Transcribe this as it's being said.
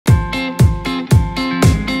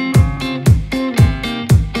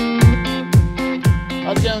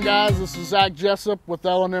on, guys? This is Zach Jessup with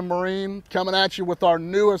L&M Marine coming at you with our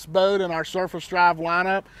newest boat in our surface drive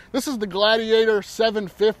lineup. This is the Gladiator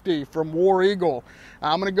 750 from War Eagle.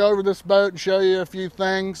 I'm going to go over this boat and show you a few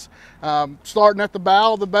things. Starting at the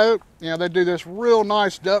bow of the boat, they do this real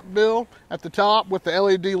nice duckbill at the top with the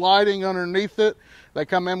LED lighting underneath it. They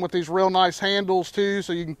come in with these real nice handles too,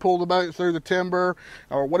 so you can pull the boat through the timber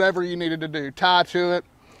or whatever you needed to do, tie to it.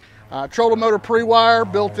 Trolling motor pre-wire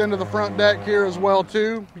built into the front deck here as well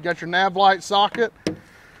too. You got your nav light socket.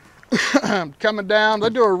 Coming down, they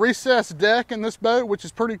do a recessed deck in this boat, which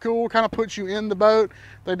is pretty cool. Kind of puts you in the boat.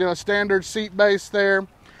 They do a standard seat base there.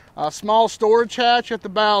 Small storage hatch at the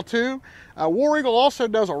bow too. War Eagle also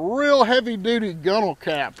does a real heavy duty gunnel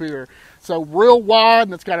cap here. So real wide,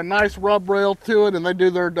 and it's got a nice rub rail to it, and they do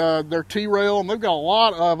their T-rail, and they've got a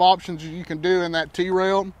lot of options you can do in that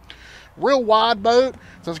T-rail. Real wide boat,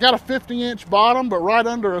 so it's got a 50-inch bottom, but right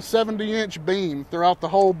under a 70-inch beam throughout the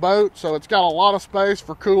whole boat. So it's got a lot of space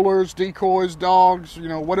for coolers, decoys, dogs,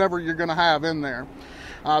 whatever you're going to have in there.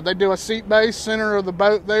 They do a seat base center of the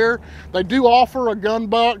boat there. They do offer a gun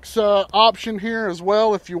bucks option here as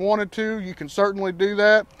well. If you wanted to, you can certainly do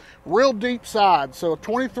that. Real deep sides, so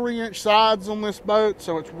 23-inch sides on this boat,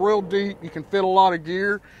 so it's real deep. You can fit a lot of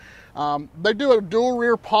gear. They do a dual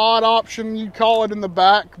rear pod option, you call it, in the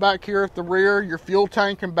back here at the rear. Your fuel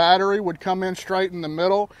tank and battery would come in straight in the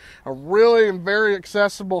middle. A really and very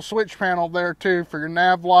accessible switch panel there too for your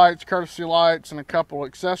nav lights, courtesy lights, and a couple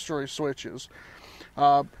accessory switches.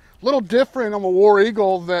 Little different on the War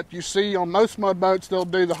Eagle that you see on most mud boats. They'll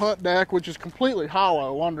do the hunt deck, which is completely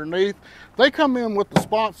hollow underneath. They come in with the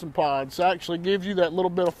sponson pods to actually give you that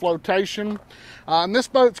little bit of flotation. And this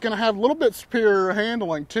boat's going to have a little bit superior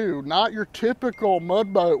handling too. Not your typical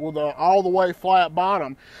mud boat with a all the way flat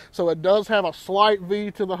bottom. So it does have a slight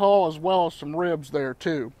V to the hull as well as some ribs there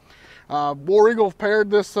too. War Eagle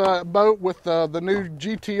paired this boat with the new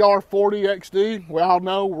GTR 40 XD. We all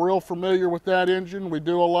know, we're real familiar with that engine. We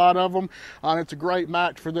do a lot of them, and it's a great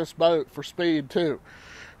match for this boat for speed too.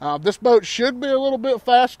 This boat should be a little bit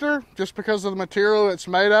faster just because of the material it's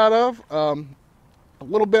made out of. A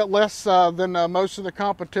little bit less than most of the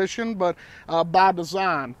competition, but by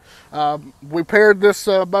design. We paired this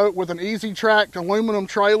boat with an easy tracked aluminum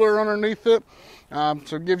trailer underneath it.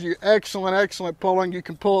 So it gives you excellent pulling. You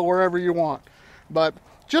can pull it wherever you want. But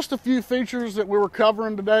just a few features that we were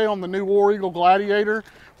covering today on the new War Eagle Gladiator.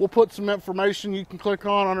 We'll put some information you can click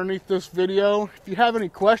on underneath this video. If you have any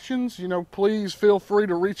questions, please feel free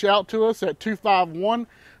to reach out to us at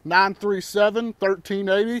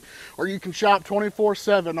 251-937-1380, or you can shop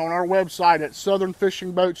 24/7 on our website at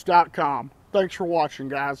southernfishingboats.com. Thanks for watching,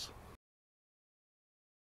 guys.